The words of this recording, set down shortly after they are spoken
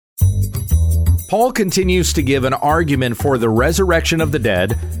Paul continues to give an argument for the resurrection of the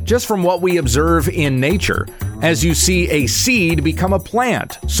dead just from what we observe in nature, as you see a seed become a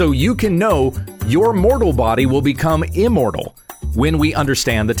plant, so you can know your mortal body will become immortal when we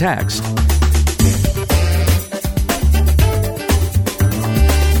understand the text.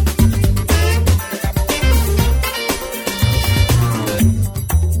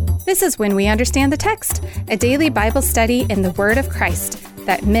 This is When We Understand the Text, a daily Bible study in the Word of Christ,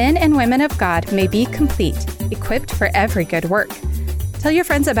 that men and women of God may be complete, equipped for every good work. Tell your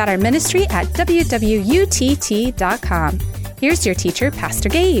friends about our ministry at wwutt.com. Here's your teacher, Pastor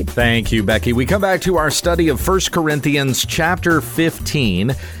Gabe. Thank you, Becky. We come back to our study of 1 Corinthians chapter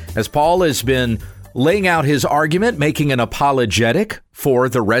 15, as Paul has been laying out his argument, making an apologetic for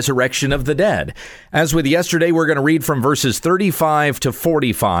the resurrection of the dead. As with yesterday, we're going to read from verses 35 to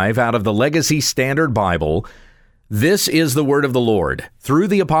 45 out of the Legacy Standard Bible. This is the word of the Lord, through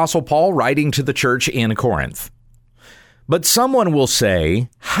the Apostle Paul writing to the church in Corinth. But someone will say,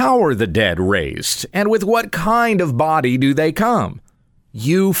 how are the dead raised? And with what kind of body do they come?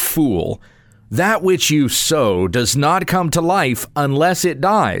 You fool! That which you sow does not come to life unless it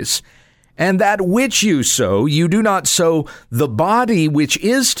dies. And that which you sow, you do not sow the body which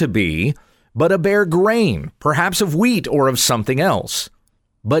is to be, but a bare grain, perhaps of wheat or of something else.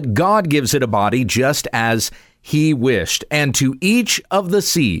 But God gives it a body just as He wished, and to each of the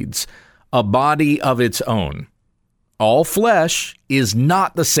seeds a body of its own. All flesh is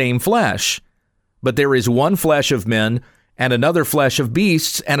not the same flesh, but there is one flesh of men, and another flesh of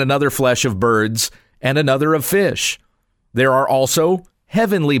beasts, and another flesh of birds, and another of fish. There are also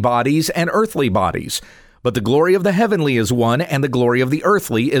heavenly bodies and earthly bodies, but the glory of the heavenly is one, and the glory of the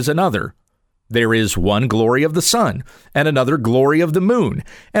earthly is another. There is one glory of the sun, and another glory of the moon,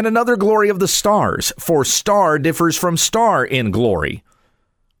 and another glory of the stars, for star differs from star in glory.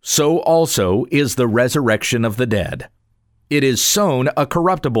 So also is the resurrection of the dead. It is sown a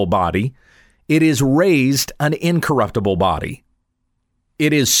corruptible body, it is raised an incorruptible body.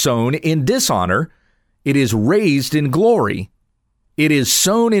 It is sown in dishonor, it is raised in glory. It is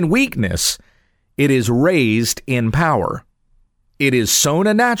sown in weakness, it is raised in power. It is sown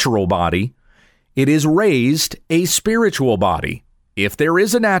a natural body, it is raised a spiritual body. If there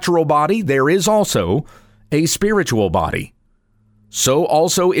is a natural body, there is also a spiritual body. So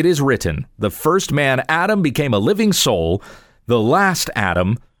also it is written, the first man, Adam, became a living soul. The last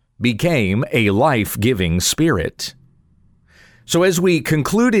Adam became a life-giving spirit. So as we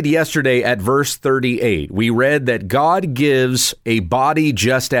concluded yesterday at verse 38, we read that God gives a body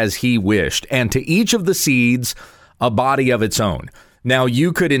just as He wished, and to each of the seeds a body of its own. Now,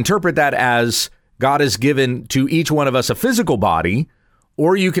 you could interpret that as God has given to each one of us a physical body,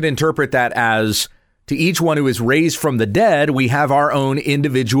 or you could interpret that as to each one who is raised from the dead, we have our own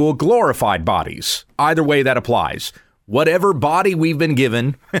individual glorified bodies. Either way, that applies. Whatever body we've been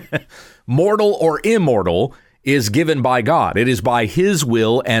given, mortal or immortal, is given by God. It is by His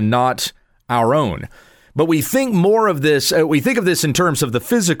will and not our own. But we think more of this, we think of this in terms of the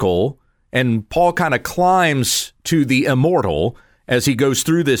physical, and Paul kind of climbs to the immortal as he goes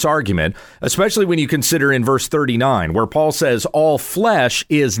through this argument, especially when you consider in verse 39, where Paul says, all flesh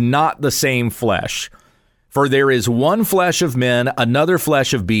is not the same flesh. For there is one flesh of men, another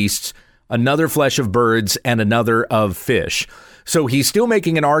flesh of beasts, another flesh of birds, and another of fish. So he's still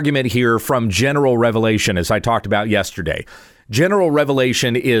making an argument here from general revelation, as I talked about yesterday. General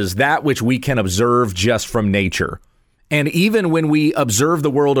revelation is that which we can observe just from nature. And even when we observe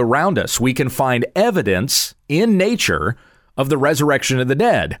the world around us, we can find evidence in nature of the resurrection of the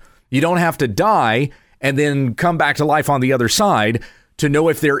dead. You don't have to die and then come back to life on the other side to know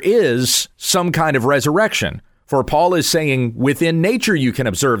if there is some kind of resurrection. For Paul is saying within nature you can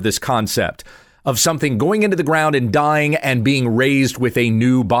observe this concept of something going into the ground and dying and being raised with a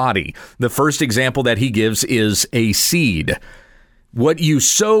new body. The first example that he gives is a seed. What you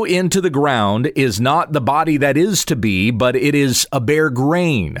sow into the ground is not the body that is to be, but it is a bare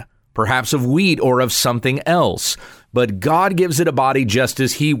grain, perhaps of wheat or of something else. But God gives it a body just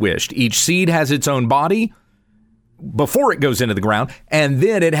as He wished. Each seed has its own body before it goes into the ground, and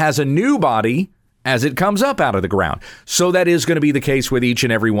then it has a new body as it comes up out of the ground. So that is going to be the case with each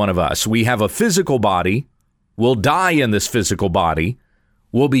and every one of us. We have a physical body. We'll die in this physical body.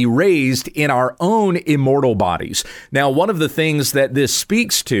 We'll be raised in our own immortal bodies. Now, one of the things that this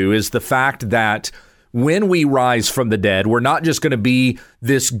speaks to is the fact that when we rise from the dead, we're not just going to be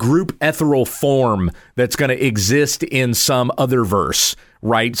this group ethereal form that's going to exist in some other verse,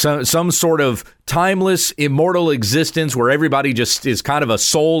 right? Some sort of timeless, immortal existence where everybody just is kind of a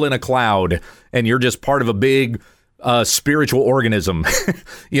soul in a cloud, and you're just part of a big spiritual organism.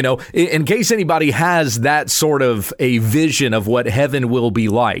 In case anybody has that sort of a vision of what heaven will be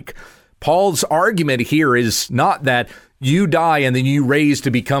like. Paul's argument here is not that you die and then you raise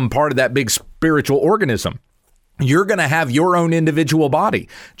to become part of that big spiritual organism. You're going to have your own individual body.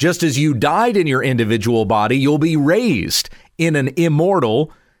 Just as you died in your individual body, you'll be raised in an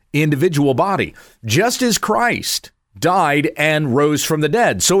immortal individual body. Just as Christ died and rose from the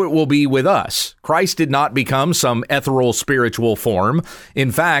dead, so it will be with us. Christ did not become some ethereal spiritual form.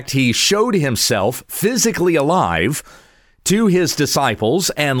 In fact, he showed himself physically alive to his disciples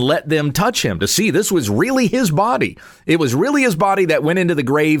and let them touch him to see this was really his body. It was really his body that went into the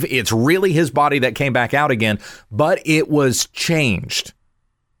grave. It's really his body that came back out again, but it was changed.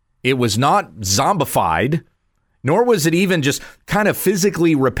 It was not zombified, nor was it even just kind of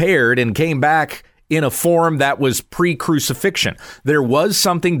physically repaired and came back in a form that was pre-crucifixion. There was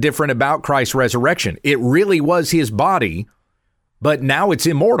something different about Christ's resurrection. It really was his body, but now it's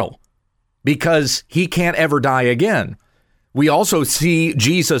immortal because he can't ever die again. We also see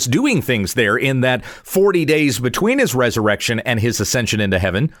Jesus doing things there in that 40 days between his resurrection and his ascension into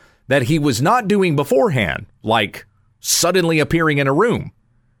heaven that he was not doing beforehand, like suddenly appearing in a room.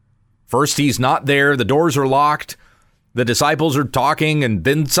 First, he's not there. The doors are locked. The disciples are talking, and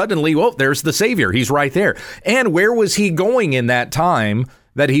then suddenly, there's the Savior. He's right there. And where was he going in that time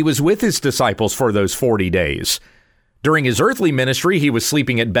that he was with his disciples for those 40 days? During his earthly ministry, he was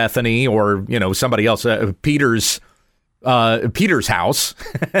sleeping at Bethany or, somebody else, Peter's house,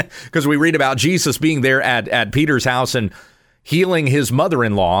 because we read about Jesus being there at Peter's house and healing his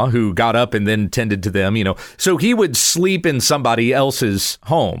mother-in-law who got up and then tended to them, So he would sleep in somebody else's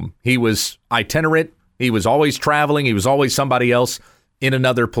home. He was itinerant. He was always traveling. He was always somebody else in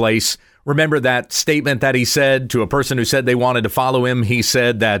another place. Remember that statement that he said to a person who said they wanted to follow him? He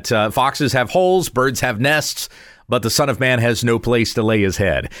said that foxes have holes, birds have nests, but the Son of Man has no place to lay his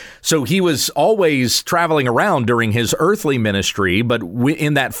head. So he was always traveling around during his earthly ministry, but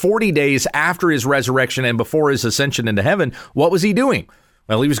in that 40 days after his resurrection and before his ascension into heaven, what was he doing?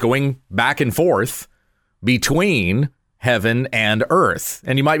 Well, he was going back and forth between heaven and earth.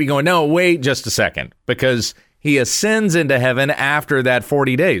 And you might be going, no, wait just a second, because he ascends into heaven after that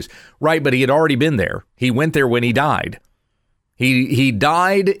 40 days. Right, but he had already been there. He went there when he died. He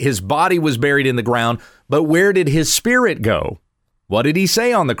died, his body was buried in the ground, but where did his spirit go? What did he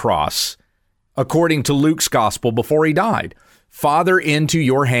say on the cross? According to Luke's gospel before he died, Father, into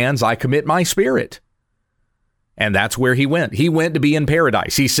your hands I commit my spirit. And that's where he went. He went to be in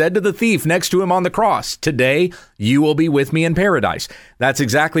paradise. He said to the thief next to him on the cross, today you will be with me in paradise. That's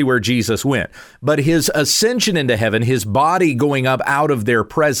exactly where Jesus went. But his ascension into heaven, his body going up out of their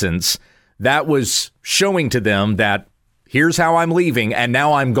presence, that was showing to them that here's how I'm leaving, and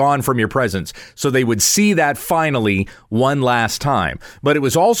now I'm gone from your presence. So they would see that finally one last time. But it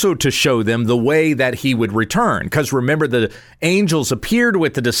was also to show them the way that he would return. Because remember, the angels appeared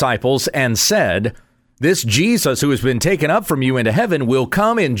with the disciples and said, this Jesus who has been taken up from you into heaven will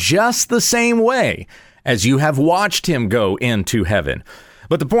come in just the same way as you have watched him go into heaven.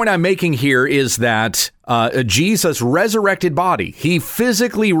 But the point I'm making here is that Jesus' resurrected body, he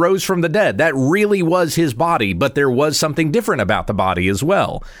physically rose from the dead. That really was his body, but there was something different about the body as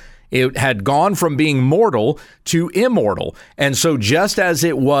well. It had gone from being mortal to immortal. And so just as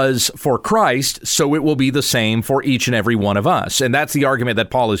it was for Christ, so it will be the same for each and every one of us. And that's the argument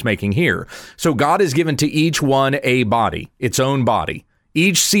that Paul is making here. So God has given to each one a body, its own body.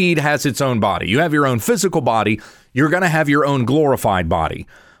 Each seed has its own body. You have your own physical body. You're going to have your own glorified body.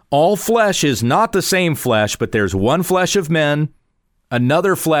 All flesh is not the same flesh, but there's one flesh of men,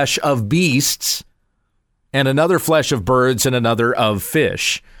 another flesh of beasts, and another flesh of birds, and another of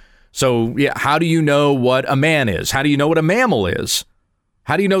fish. So, how do you know what a man is? How do you know what a mammal is?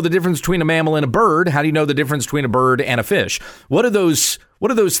 How do you know the difference between a mammal and a bird? How do you know the difference between a bird and a fish? What do those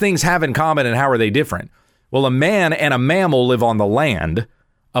things have in common, and how are they different? Well, a man and a mammal live on the land.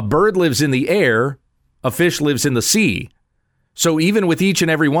 A bird lives in the air. A fish lives in the sea. So even with each and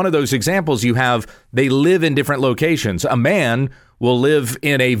every one of those examples they live in different locations. A man will live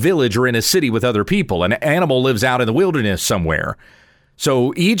in a village or in a city with other people. An animal lives out in the wilderness somewhere.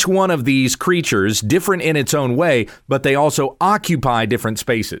 So each one of these creatures, different in its own way, but they also occupy different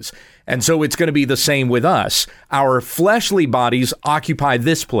spaces. And so it's going to be the same with us. Our fleshly bodies occupy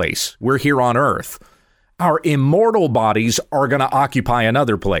this place. We're here on earth. Our immortal bodies are going to occupy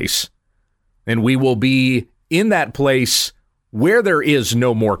another place. And we will be in that place where there is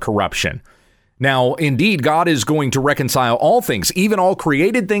no more corruption. Now, indeed, God is going to reconcile all things, even all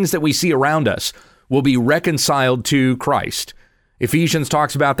created things that we see around us will be reconciled to Christ. Ephesians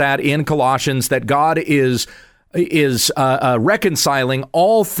talks about that in Colossians, that God is is reconciling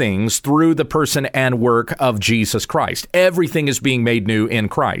all things through the person and work of Jesus Christ. Everything is being made new in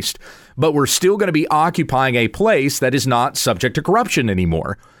Christ, but we're still going to be occupying a place that is not subject to corruption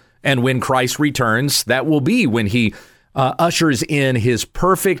anymore. And when Christ returns, that will be when he ushers in his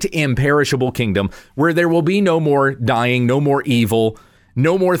perfect, imperishable kingdom, where there will be no more dying, no more evil,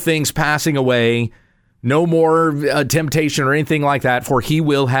 no more things passing away, no more temptation or anything like that, for he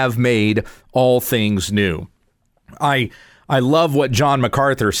will have made all things new. I love what John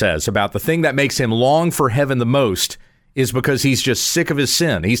MacArthur says about the thing that makes him long for heaven the most is because he's just sick of his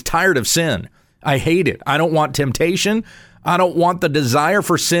sin. He's tired of sin. I hate it. I don't want temptation. I don't want the desire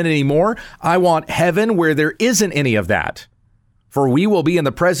for sin anymore. I want heaven where there isn't any of that. For we will be in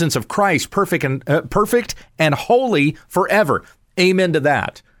the presence of Christ, perfect and holy forever. Amen to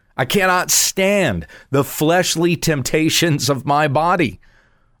that. I cannot stand the fleshly temptations of my body.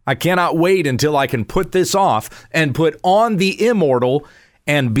 I cannot wait until I can put this off and put on the immortal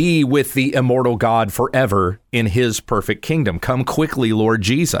and be with the immortal God forever in his perfect kingdom. Come quickly, Lord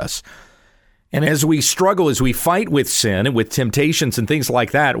Jesus. And as we struggle, as we fight with sin and with temptations and things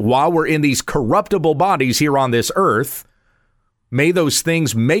like that, while we're in these corruptible bodies here on this earth, may those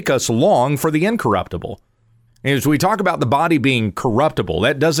things make us long for the incorruptible. And as we talk about the body being corruptible,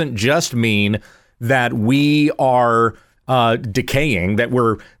 that doesn't just mean that we are decaying, that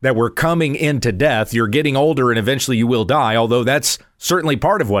we're coming into death. You're getting older and eventually you will die, although that's certainly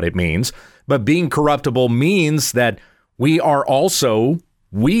part of what it means. But being corruptible means that we are also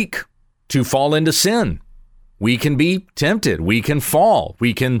weak to fall into sin. We can be tempted. We can fall.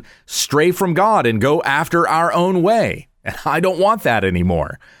 We can stray from God and go after our own way. And I don't want that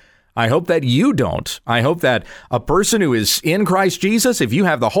anymore. I hope that you don't. I hope that a person who is in Christ Jesus, if you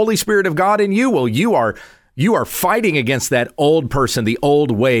have the Holy Spirit of God in you, well, you are fighting against that old person, the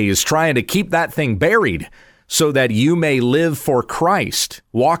old ways, trying to keep that thing buried so that you may live for Christ,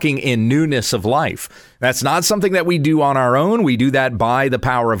 walking in newness of life. That's not something that we do on our own. We do that by the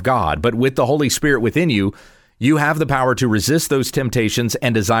power of God. But with the Holy Spirit within you, you have the power to resist those temptations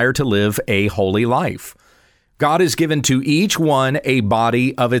and desire to live a holy life. God has given to each one a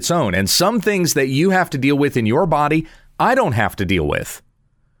body of its own. And some things that you have to deal with in your body, I don't have to deal with.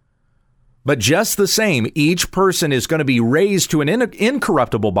 But just the same, each person is going to be raised to an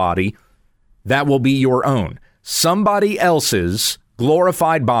incorruptible body that will be your own. Somebody else's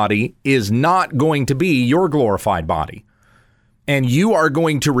glorified body is not going to be your glorified body. And you are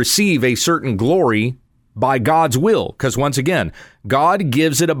going to receive a certain glory by God's will. Because once again, God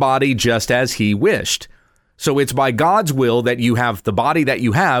gives it a body just as he wished. So it's by God's will that you have the body that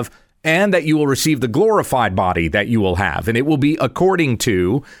you have and that you will receive the glorified body that you will have. And it will be according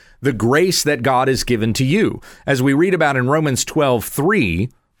to the grace that God has given to you. As we read about in Romans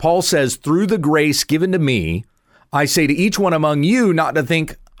 12:3, Paul says, through the grace given to me, I say to each one among you not to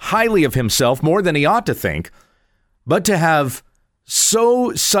think highly of himself more than he ought to think, but to have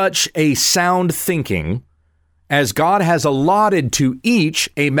such a sound thinking as God has allotted to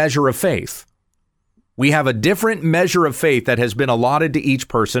each a measure of faith. We have a different measure of faith that has been allotted to each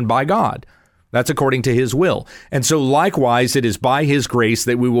person by God. That's according to his will. And so likewise, it is by his grace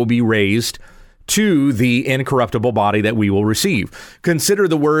that we will be raised to the incorruptible body that we will receive. Consider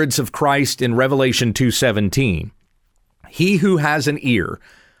the words of Christ in Revelation 2:17. He who has an ear,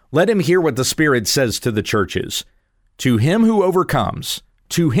 let him hear what the Spirit says to the churches. To him who overcomes,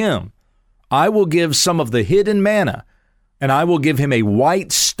 to him I will give some of the hidden manna, and I will give him a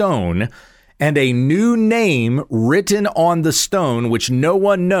white stone and a new name written on the stone, which no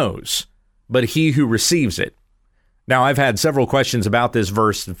one knows but he who receives it. Now, I've had several questions about this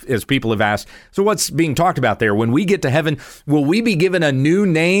verse as people have asked, so what's being talked about there? When we get to heaven, will we be given a new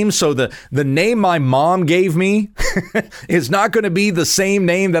name? So the name my mom gave me is not going to be the same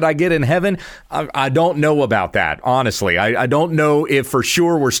name that I get in heaven? I don't know about that, honestly. I don't know if for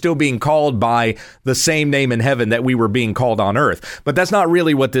sure we're still being called by the same name in heaven that we were being called on earth. But that's not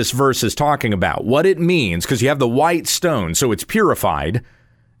really what this verse is talking about. What it means, because you have the white stone, so it's purified.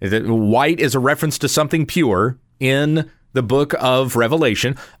 White is a reference to something pure. In the book of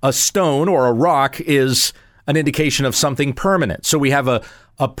Revelation, a stone or a rock is an indication of something permanent. So we have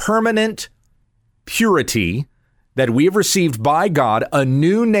a permanent purity that we have received by God, a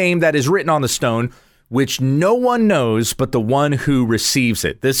new name that is written on the stone, which no one knows but the one who receives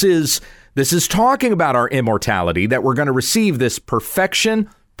it. This is talking about our immortality, that we're going to receive this perfection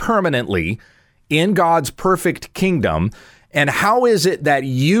permanently in God's perfect kingdom. And how is it that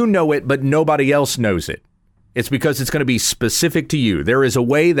you know it but nobody else knows it? It's because it's going to be specific to you. There is a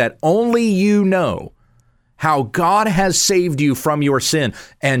way that only you know how God has saved you from your sin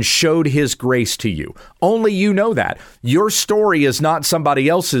and showed his grace to you. Only you know that. Your story is not somebody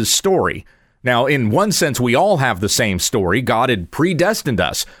else's story. Now, in one sense, we all have the same story. God had predestined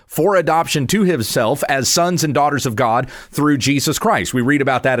us for adoption to himself as sons and daughters of God through Jesus Christ. We read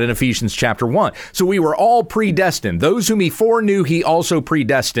about that in Ephesians chapter 1. So we were all predestined. Those whom he foreknew, he also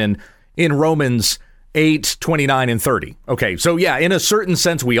predestined in Romans 8, 29, and 30. Okay, so yeah, in a certain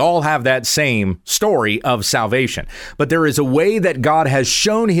sense, we all have that same story of salvation. But there is a way that God has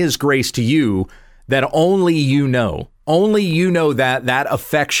shown his grace to you that only you know. Only you know that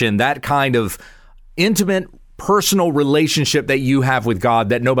affection, that kind of intimate, personal relationship that you have with God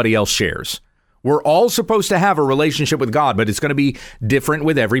that nobody else shares. We're all supposed to have a relationship with God, but it's going to be different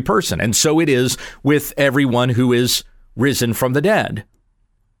with every person. And so it is with everyone who is risen from the dead.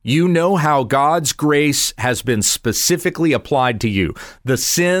 You know how God's grace has been specifically applied to you, the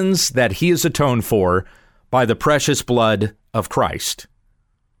sins that he has atoned for by the precious blood of Christ.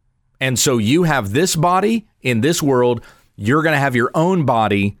 And so you have this body in this world. You're going to have your own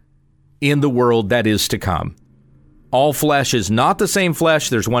body in the world that is to come. All flesh is not the same flesh.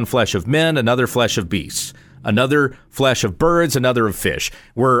 There's one flesh of men, another flesh of beasts, another flesh of birds, another of fish.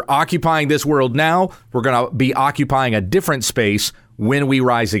 We're occupying this world now. We're going to be occupying a different space when we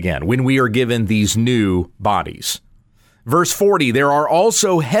rise again, when we are given these new bodies. Verse 40, there are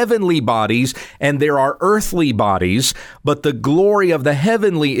also heavenly bodies and there are earthly bodies, but the glory of the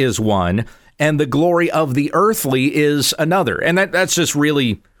heavenly is one and the glory of the earthly is another. And that's just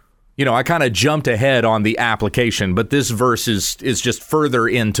really, I kind of jumped ahead on the application, but this verse is just further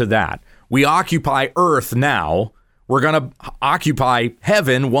into that. We occupy earth now. We're going to occupy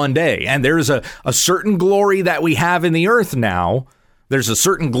heaven one day. And there's a certain glory that we have in the earth now. There's a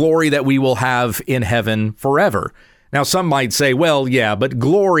certain glory that we will have in heaven forever. Now, some might say, well, yeah, but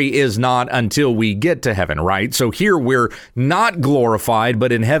glory is not until we get to heaven, right? So here we're not glorified,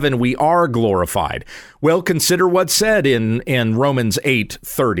 but in heaven we are glorified. Well, consider what's said in Romans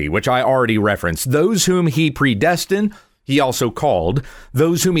 8:30, which I already referenced. Those whom he predestined, he also called.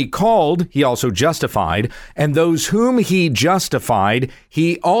 Those whom he called, he also justified. And those whom he justified,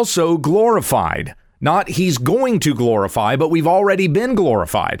 he also glorified. Not he's going to glorify, but we've already been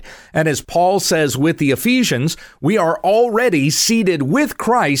glorified. And as Paul says with the Ephesians, we are already seated with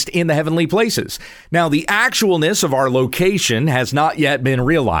Christ in the heavenly places. Now, the actualness of our location has not yet been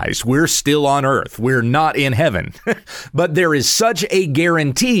realized. We're still on earth. We're not in heaven. But there is such a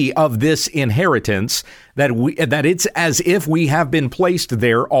guarantee of this inheritance that it's as if we have been placed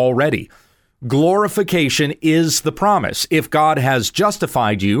there already. Glorification is the promise. If God has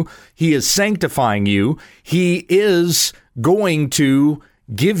justified you, he is sanctifying you. He is going to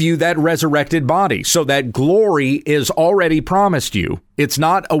give you that resurrected body. So that glory is already promised you. It's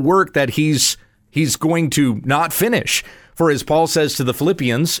not a work that he's going to not finish. For as Paul says to the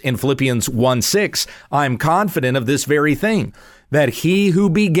Philippians in Philippians 1:6, I'm confident of this very thing, that he who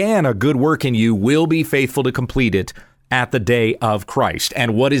began a good work in you will be faithful to complete it at the day of Christ.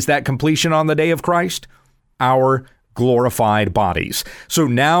 And what is that completion on the day of Christ? Our glorified bodies. So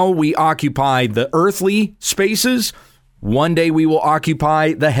now we occupy the earthly spaces. One day we will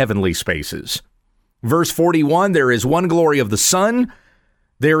occupy the heavenly spaces. Verse 41, there is one glory of the sun.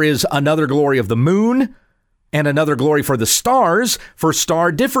 There is another glory of the moon and another glory for the stars, for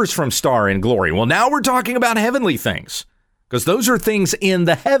star differs from star in glory. Well, now we're talking about heavenly things, because those are things in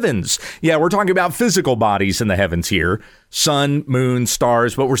the heavens. Yeah, we're talking about physical bodies in the heavens here, sun, moon,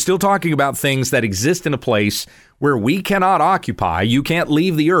 stars, but we're still talking about things that exist in a place where we cannot occupy. You can't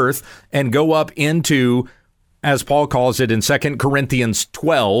leave the earth and go up into, as Paul calls it in 2 Corinthians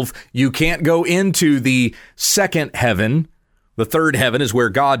 12, you can't go into the second heaven. The third heaven is where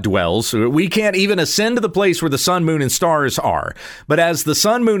God dwells. We can't even ascend to the place where the sun, moon, and stars are. But as the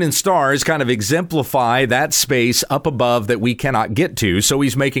sun, moon, and stars kind of exemplify that space up above that we cannot get to, so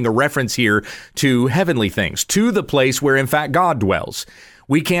he's making a reference here to heavenly things, to the place where, in fact, God dwells.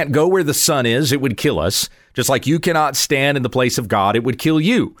 We can't go where the sun is. It would kill us. Just like you cannot stand in the place of God, it would kill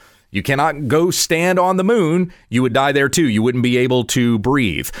you. You cannot go stand on the moon. You would die there too. You wouldn't be able to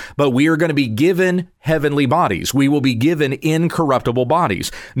breathe. But we are going to be given heavenly bodies. We will be given incorruptible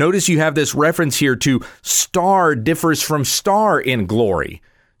bodies. Notice you have this reference here to star differs from star in glory.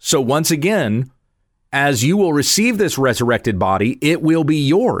 So once again, as you will receive this resurrected body, it will be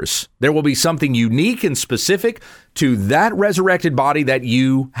yours. There will be something unique and specific to that resurrected body that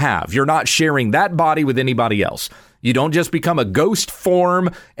you have. You're not sharing that body with anybody else. You don't just become a ghost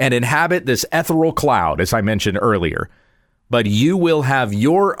form and inhabit this ethereal cloud, as I mentioned earlier, but you will have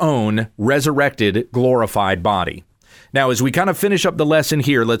your own resurrected, glorified body. Now, as we kind of finish up the lesson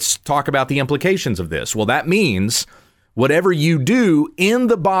here, let's talk about the implications of this. Well, that means whatever you do in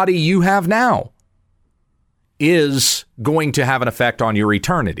the body you have now is going to have an effect on your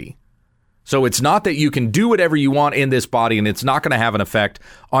eternity. So it's not that you can do whatever you want in this body and it's not going to have an effect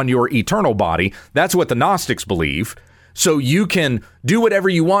on your eternal body. That's what the Gnostics believe. So you can do whatever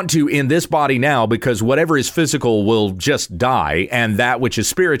you want to in this body now because whatever is physical will just die and that which is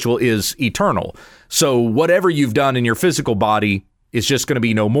spiritual is eternal. So whatever you've done in your physical body is just going to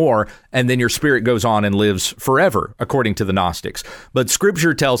be no more, and then your spirit goes on and lives forever, according to the Gnostics. But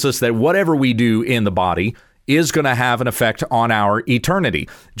Scripture tells us that whatever we do in the body is going to have an effect on our eternity.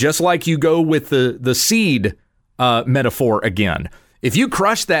 Just like you go with the seed metaphor again. If you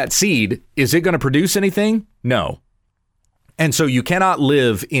crush that seed, is it going to produce anything? No. And so you cannot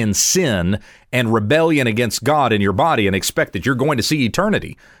live in sin and rebellion against God in your body and expect that you're going to see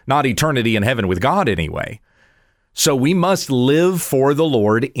eternity, not eternity in heaven with God anyway. So we must live for the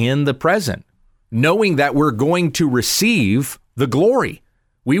Lord in the present, knowing that we're going to receive the glory.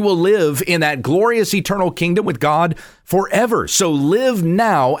 We will live in that glorious eternal kingdom with God forever. So live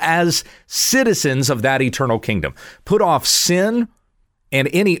now as citizens of that eternal kingdom. Put off sin and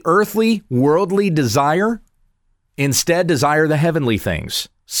any earthly, worldly desire. Instead, desire the heavenly things,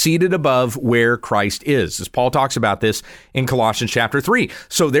 seated above where Christ is, as Paul talks about this in Colossians chapter 3.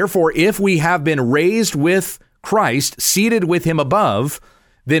 So therefore, if we have been raised with Christ, seated with him above,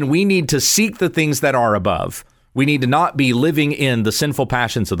 then we need to seek the things that are above. We need to not be living in the sinful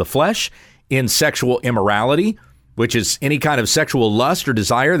passions of the flesh, in sexual immorality, which is any kind of sexual lust or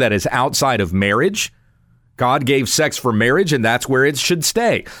desire that is outside of marriage. God gave sex for marriage, and that's where it should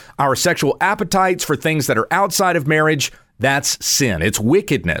stay. Our sexual appetites for things that are outside of marriage, that's sin. It's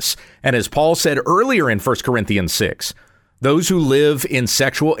wickedness. And as Paul said earlier in 1 Corinthians 6, those who live in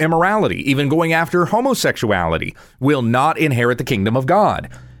sexual immorality, even going after homosexuality, will not inherit the kingdom of God.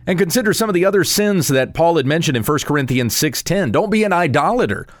 And consider some of the other sins that Paul had mentioned in 1 Corinthians 6:10. Don't be an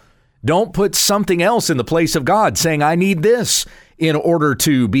idolater. Don't put something else in the place of God, saying, I need this in order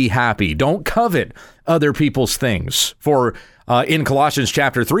to be happy. Don't covet other people's things. For in Colossians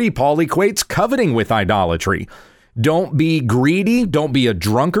chapter 3, Paul equates coveting with idolatry. Don't be greedy. Don't be a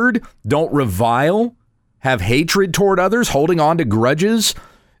drunkard. Don't revile. Have hatred toward others, holding on to grudges.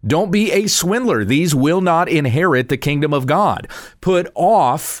 Don't be a swindler. These will not inherit the kingdom of God. Put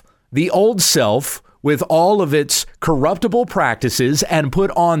off the old self with all of its corruptible practices and put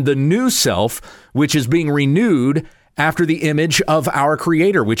on the new self, which is being renewed after the image of our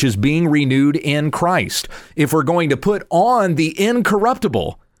Creator, which is being renewed in Christ. If we're going to put on the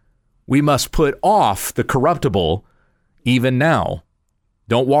incorruptible, we must put off the corruptible even now.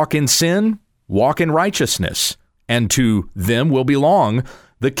 Don't walk in sin, walk in righteousness, and to them will belong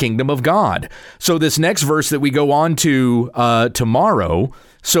the kingdom of God. So this next verse that we go on to tomorrow,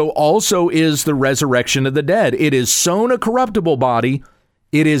 so also is the resurrection of the dead. It is sown a corruptible body.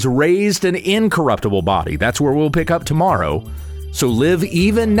 It is raised an incorruptible body. That's where we'll pick up tomorrow. So live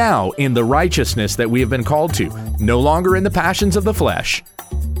even now in the righteousness that we have been called to, no longer in the passions of the flesh,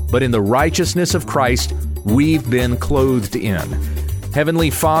 but in the righteousness of Christ we've been clothed in. Heavenly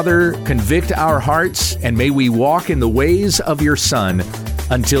Father, convict our hearts, and may we walk in the ways of your Son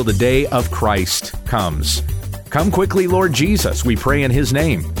until the day of Christ comes. Come quickly, Lord Jesus, we pray in his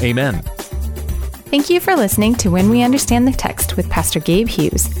name. Amen. Thank you for listening to When We Understand the Text with Pastor Gabe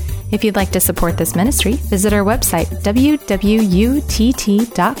Hughes. If you'd like to support this ministry, visit our website, www.utt.com,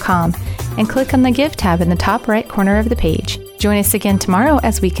 and click on the Give tab in the top right corner of the page. Join us again tomorrow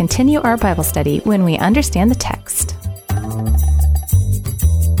as we continue our Bible study when we understand the text.